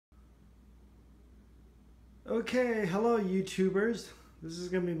Okay, hello YouTubers. This is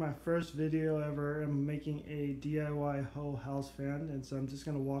going to be my first video ever. I'm making a DIY whole house fan, and so I'm just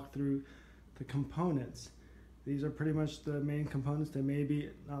going to walk through the components. These are pretty much the main components. They may be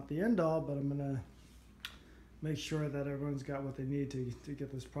not the end all, but I'm going to make sure that everyone's got what they need to get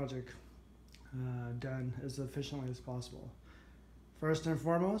this project done as efficiently as possible. First and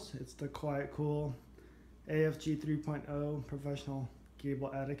foremost, it's the Quiet Cool AFG 3.0 professional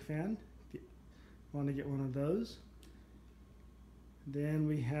Gable attic fan. Want to get one of those. Then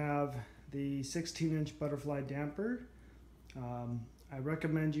we have the 16-inch butterfly damper. I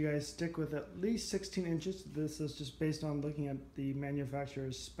recommend you guys stick with at least 16 inches. This is just based on looking at the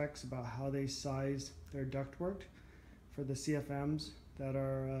manufacturer's specs about how they size their ductwork for the CFMs that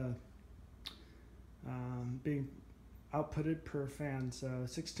are being outputted per fan. So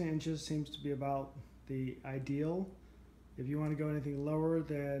 16 inches seems to be about the ideal. If you want to go anything lower,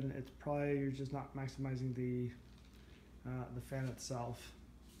 then it's probably you're just not maximizing the fan itself.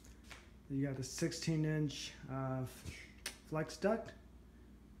 You got the 16-inch flex duct.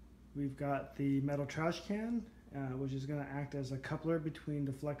 We've got the metal trash can, which is going to act as a coupler between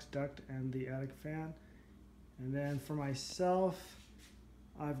the flex duct and the attic fan. And then for myself,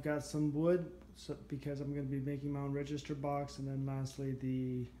 I've got some wood because I'm going to be making my own register box. And then lastly,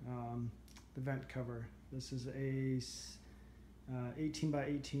 the vent cover. This is a 18 by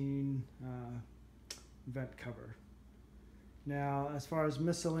 18 vent cover. Now, as far as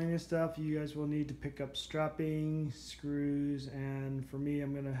miscellaneous stuff, you guys will need to pick up strapping, screws, and for me,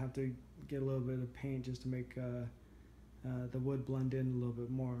 I'm going to have to get a little bit of paint just to make the wood blend in a little bit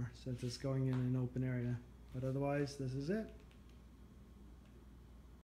more since it's going in an open area. But otherwise, this is it.